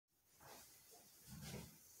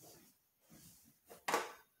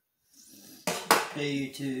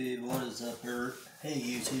Hey YouTube, what is up, Hey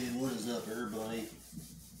YouTube, what is up, everybody?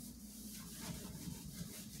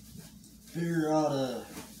 Figure out to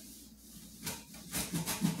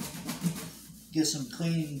get some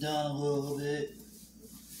cleaning done a little bit.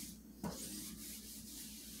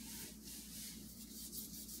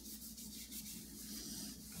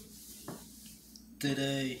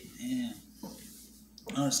 Today, and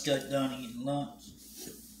I just got done eating lunch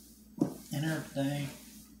and everything.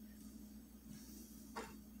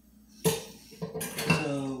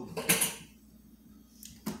 So,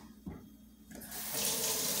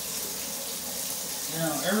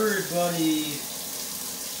 everybody,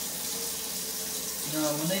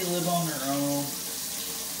 when they live on their own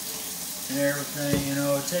and everything,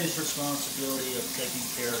 it takes responsibility of taking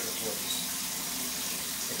care of the place.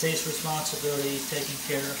 It takes responsibility taking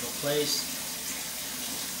care of a place,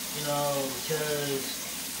 because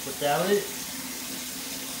without it,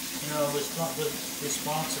 with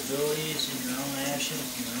responsibilities and your own actions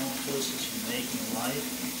and your own choices you make in life,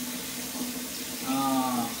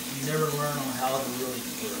 you never learn on how to really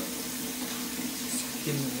grow. Just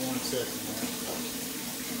give me 1 second, man.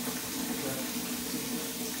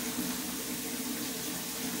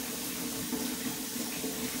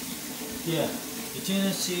 Yeah, the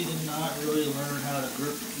tendency to not really learn how to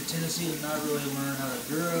grow. The tendency to not really learn how to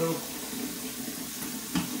grow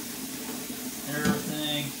and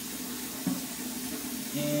everything,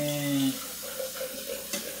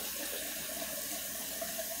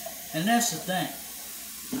 and that's the thing.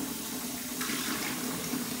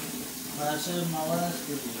 Like I said in my last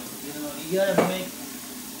video, you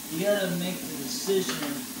gotta make the decision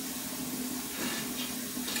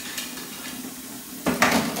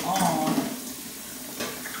on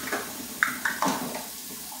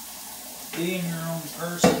being your own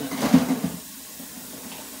person.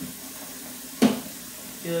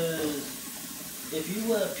 Because if you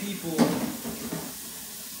let people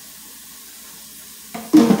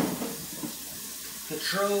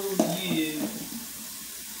control you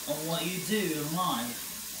on what you do in life,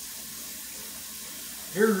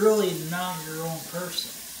 you're really not your own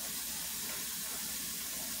person.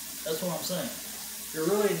 That's what I'm saying. You're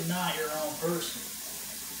really not your own person.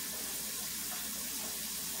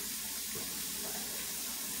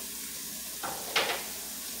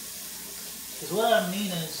 Because what I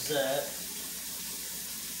mean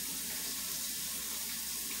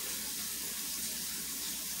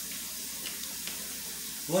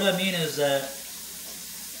is that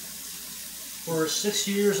for 6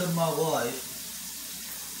 years of my life,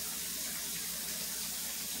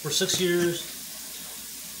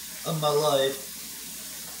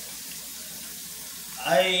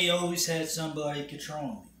 I always had somebody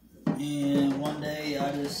control me. And one day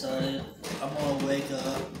I decided I'm going to wake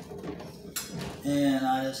up, and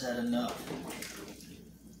I just had enough.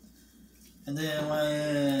 And then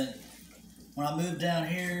when I moved down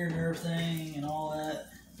here and everything and all that,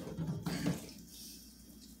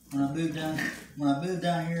 when I moved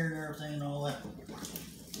down here and everything and all that,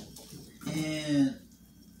 and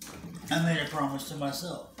I made a promise to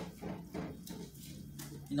myself.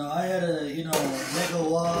 I had to, make a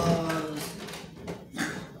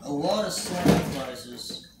lot of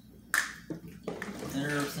sacrifices and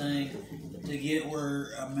everything to get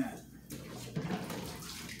where I'm at.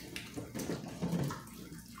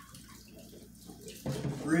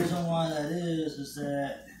 The reason why that is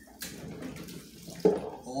that a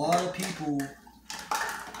lot of people,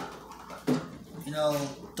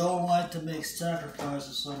 don't like to make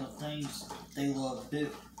sacrifices on the things they love to do.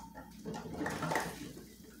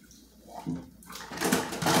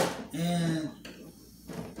 And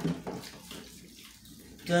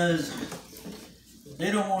because they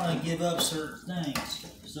don't want to give up certain things,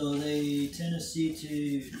 so they tendency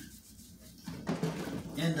to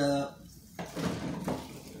end up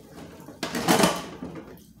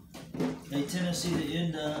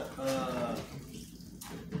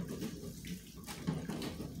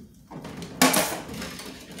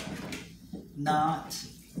not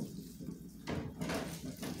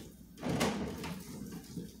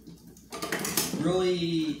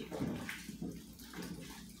really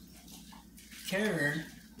caring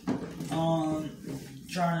on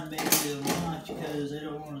trying to make it in life, because they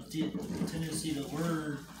don't want a tendency to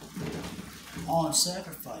learn on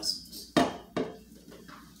sacrifices.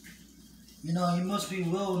 You must be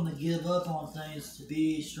willing to give up on things to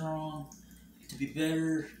be strong, to be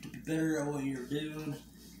better at what you're doing,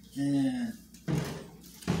 and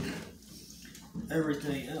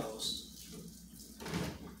everything else.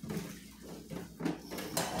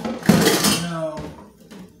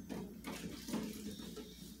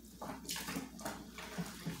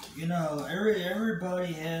 you know,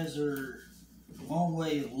 everybody has their own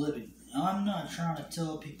way of living. I'm not trying to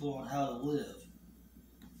tell people on how to live.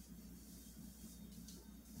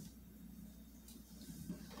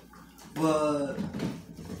 But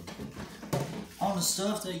on the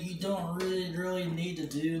stuff that you don't really need to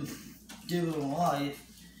do in life,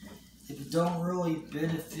 if it don't really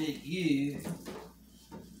benefit you,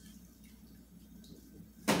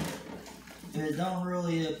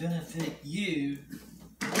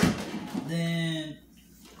 then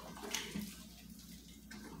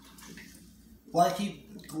why keep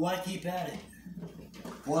at it?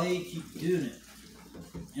 Why keep doing it?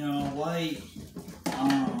 You know, why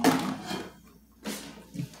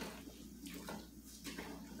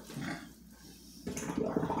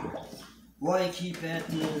keep at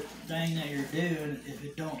the thing that you're doing if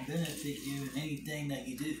it don't benefit you in anything that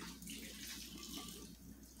you do?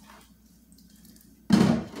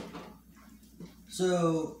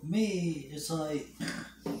 So me, it's like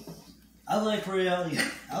I like reality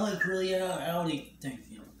things.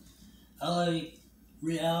 You know, I like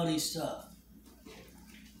reality stuff,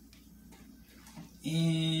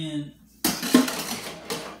 and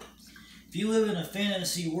if you live in a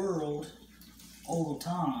fantasy world all the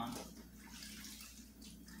time,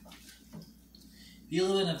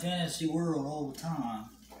 you're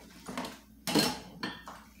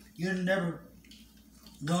never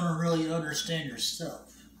gonna really understand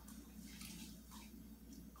yourself.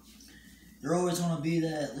 You're always gonna be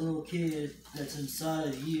that little kid that's inside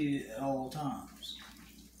of you at all times.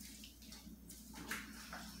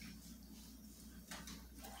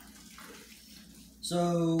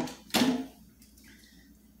 So,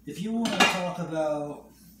 if you want to talk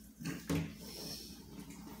about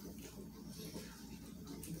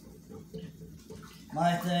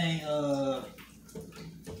my thing,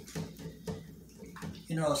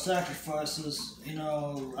 you know, sacrifices, you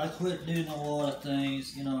know, I quit doing a lot of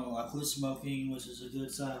things. You know, I quit smoking, which is a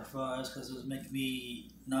good sacrifice because it was making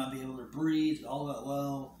me not be able to breathe all that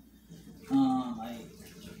well.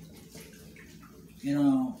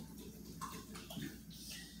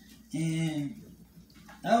 And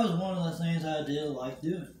that was one of the things I did like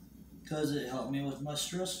doing because it helped me with my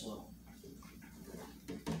stress level.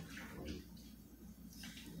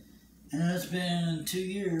 And it's been 2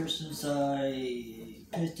 years since I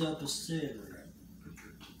picked up a cigarette.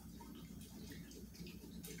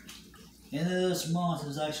 And this month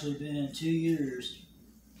has actually been 2 years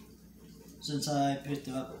since I picked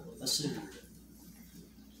up a cigarette.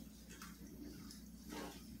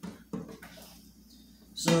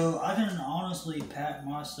 So I can honestly pat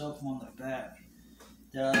myself on the back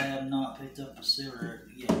that I have not picked up a cigarette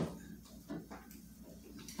yet.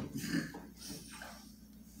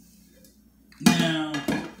 Now,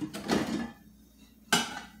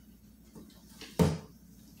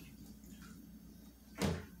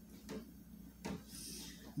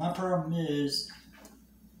 my problem is,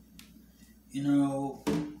 you know,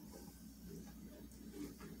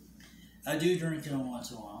 I do drink it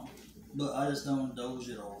once in a while, but I just don't indulge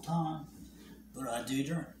it all the time. But I do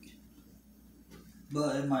drink.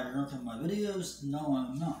 But am I drinking my videos? No,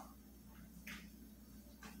 I'm not.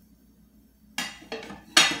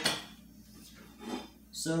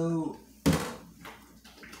 So,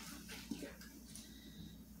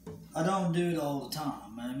 I don't do it all the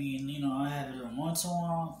time. I mean, you know, I have it every once in a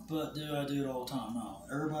while, but do I do it all the time? No.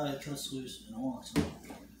 Everybody cuts loose in a once in a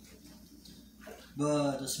while.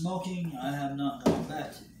 But the smoking, I have not gone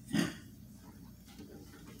back to.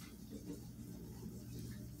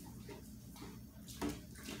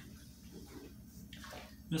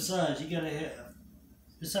 Besides, you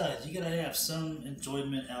gotta have some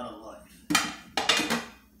enjoyment out of life.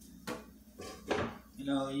 You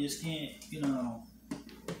know, you just can't, you know,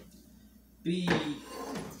 be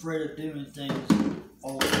afraid of doing things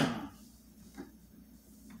all the time.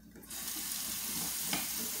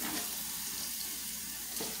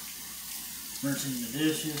 Rinsing the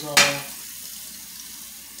dishes off.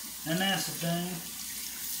 And that's the thing.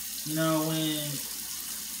 You know,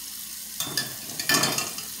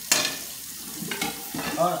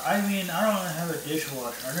 I mean, I don't have a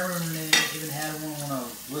dishwasher. I never even had one when I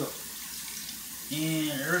was little.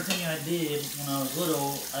 And everything I did when I was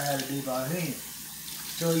little, I had to do by hand.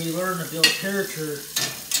 So you learn to build character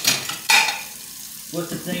with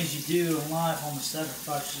the things you do in life, on the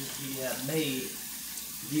sacrifices you have made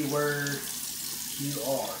to be where you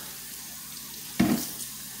are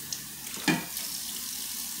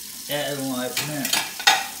at in life now.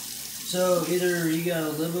 So either you gotta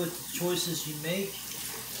live with the choices you make,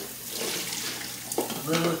 to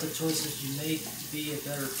be a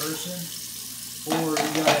better person, or you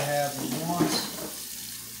gotta have the wants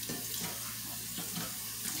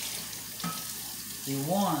You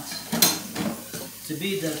want to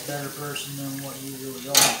be that better person than what you really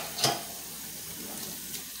are.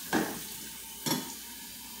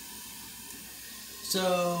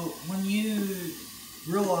 So when you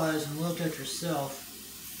realize and look at yourself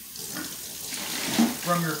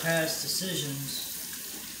from your past decisions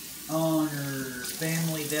on your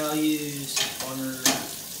family values, on your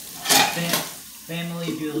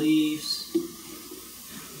family beliefs,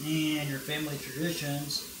 and your family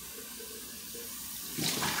traditions,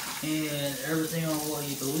 and everything on what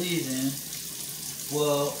you believe in,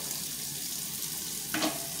 well,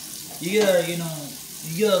 you gotta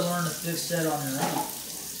learn to fix that on your own.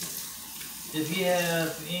 If you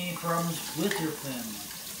have any problems with your family,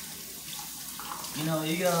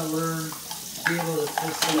 you gotta learn to be able to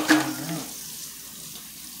fix that on your own.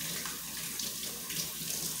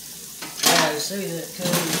 I say that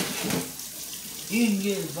because you can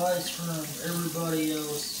get advice from everybody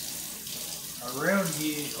else around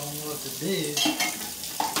you on what to do,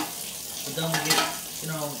 but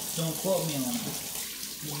don't quote me on it.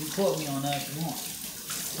 You can quote me on that if you want.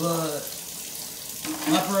 But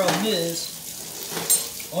my problem is,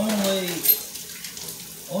 only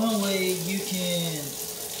way you can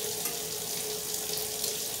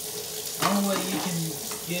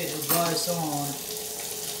get advice on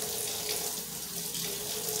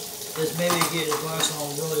is maybe get advice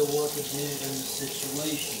on really what to do in the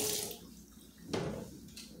situation.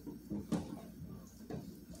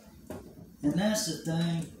 And that's the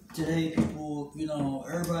thing, today people,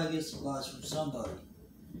 everybody gets advice from somebody.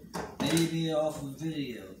 Maybe be it off of a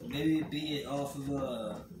video, maybe be it off of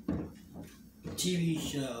a TV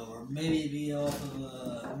show, or maybe be it off of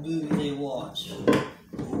a movie they watch,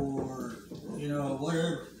 or,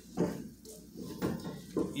 whatever.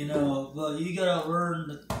 But you gotta learn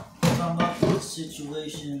to come up with a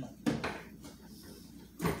situation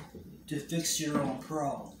to fix your own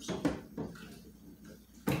problems.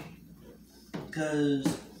 Because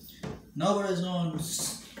nobody's going to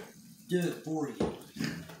do it for you.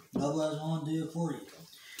 Nobody's going to do it for you.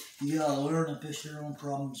 You gotta learn to fix your own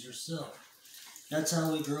problems yourself. That's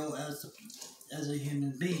how we grow as a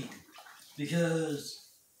human being. Because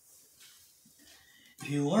if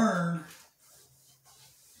you learn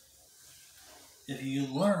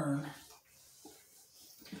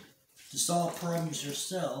to solve problems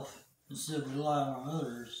yourself instead of relying on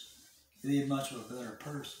others, you'll be much of a better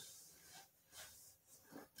person.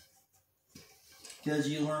 Because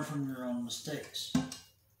you learn from your own mistakes.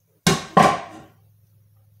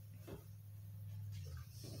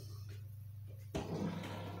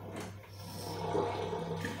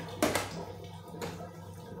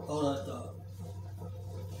 Hold that thought.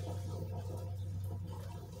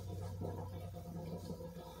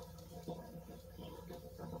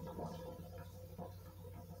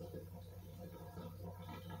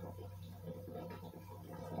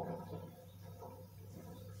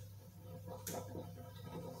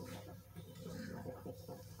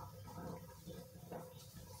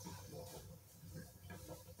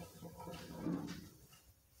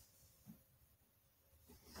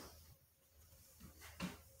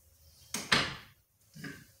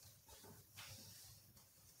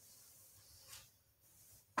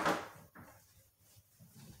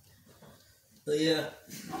 But yeah,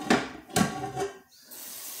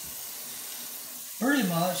 pretty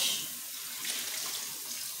much,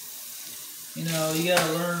 you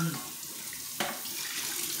gotta learn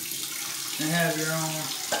and have your own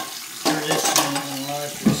tradition in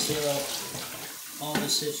life yourself on the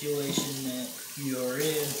situation that you are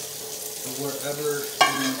in, or wherever,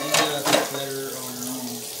 you gotta be better on your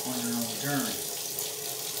own journey.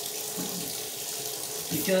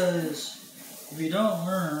 Because if you don't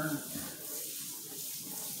learn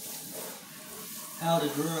how to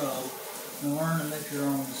grow and learn to make your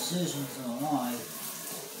own decisions in life,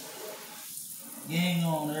 you ain't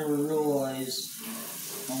gonna ever realize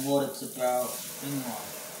on what it's about in life.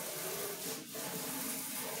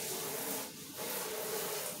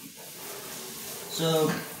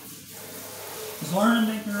 So, just learn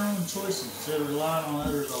to make your own choices instead of relying on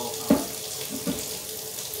others all the time.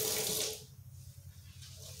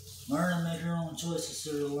 Learn to make your own choices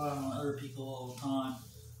instead of relying on other people all the time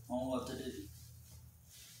on what to do.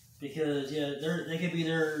 Because they could be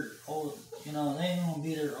there all, they ain't gonna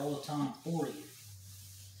be there all the time for you.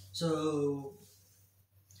 So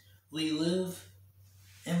we live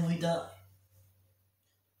and we die.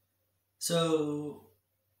 So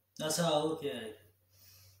that's how I look at it.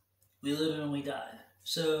 We live and we die.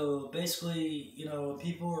 So basically,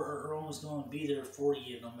 people are always going to be there for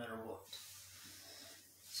you no matter what.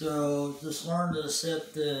 So just learn to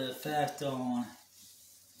accept the fact on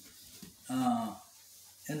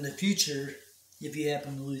in the future, if you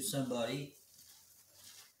happen to lose somebody,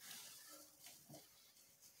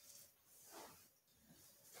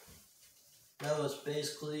 that was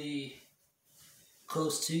basically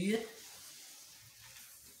close to you,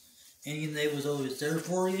 and they was always there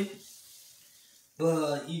for you,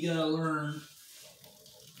 but you gotta learn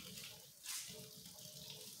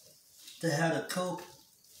to how to cope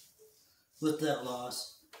with that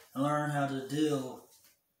loss and learn how to deal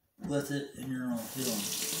with it in your own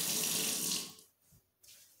feelings,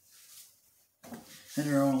 in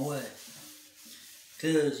your own way,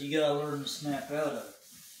 because you gotta learn to snap out of it.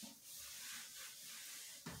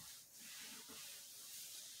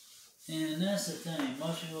 And that's the thing,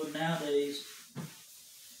 most people nowadays,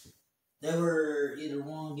 they were either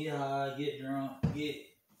want to get high, get drunk,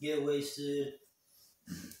 get wasted,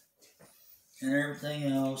 and everything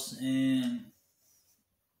else, and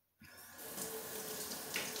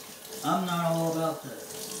I'm not all about that.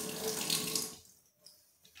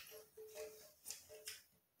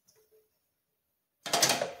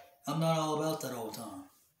 I'm not all about that all the time.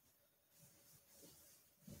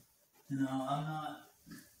 You know, I'm not.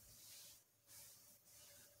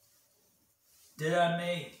 Did I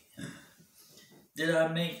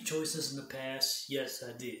make choices in the past? Yes,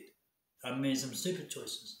 I did. I made some stupid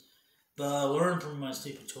choices. But I learned from my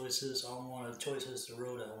stupid choices on one of the choices, the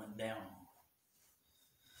road I went down on.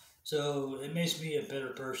 So it makes me a better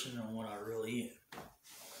person than what I really am.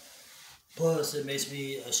 Plus, it makes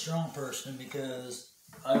me a strong person because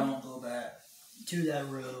I don't go back to that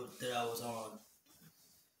road that I was on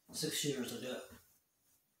 6 years ago.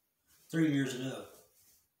 3 years ago.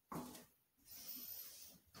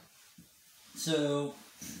 So,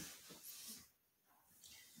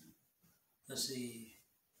 let's see.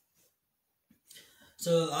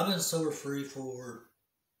 So, I've been sober free for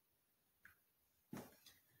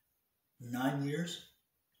 9 years,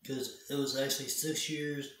 because it was actually 6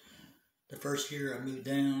 years. The first year I moved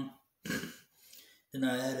down, then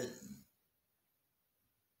I added,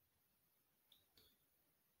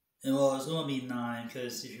 and well, it's going to be 9,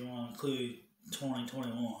 because if you want to include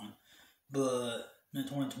 2021, but, no,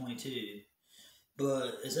 2022,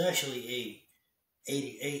 but it's actually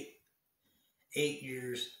 8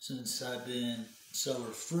 years since I've been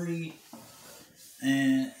sober free,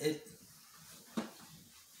 and it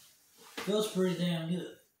feels pretty damn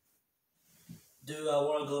good. Do I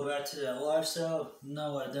want to go back to that lifestyle?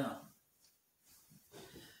 No, I don't.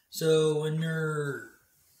 So when you're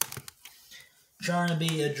trying to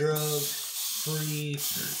be a drug-free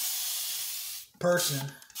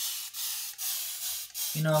person,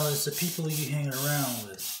 you know, it's the people you hang around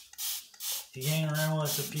with. If you hang around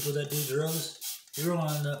with the people that do drugs, you're going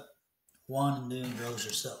to end up wanting to do drugs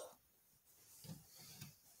yourself.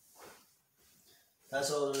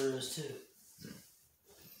 That's all there is to it.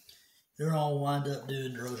 You're going to wind up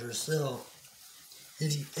doing drugs yourself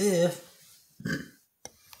if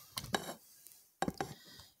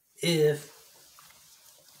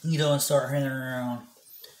you don't start hanging around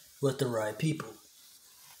with the right people.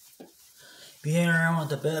 If you hang around with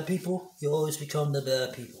the bad people, you always become the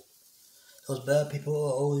bad people. Those bad people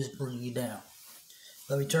will always bring you down.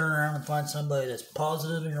 But if you turn around and find somebody that's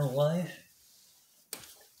positive in your life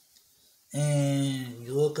and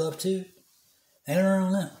you look up to, hang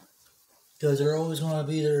around them. Because they're always going to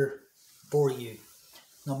be there for you,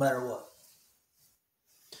 no matter what.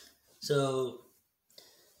 So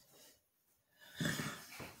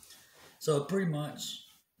pretty much,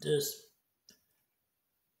 just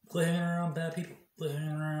quit hanging around bad people. Quit hanging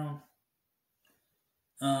around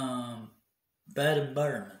bad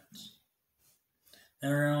environments.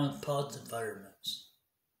 Hang around with positive environments.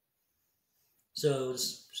 So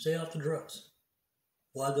just stay off the drugs.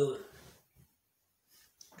 Why go there?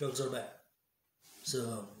 Drugs are bad.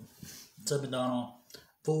 So, what's up, McDonald?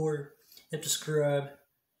 Forward, hit subscribe,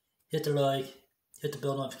 hit the like, hit the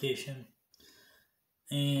bell notification.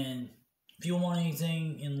 And if you want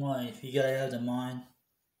anything in life, you gotta have the mind,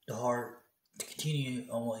 the heart, to continue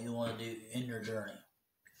on what you want to do in your journey.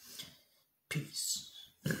 Peace.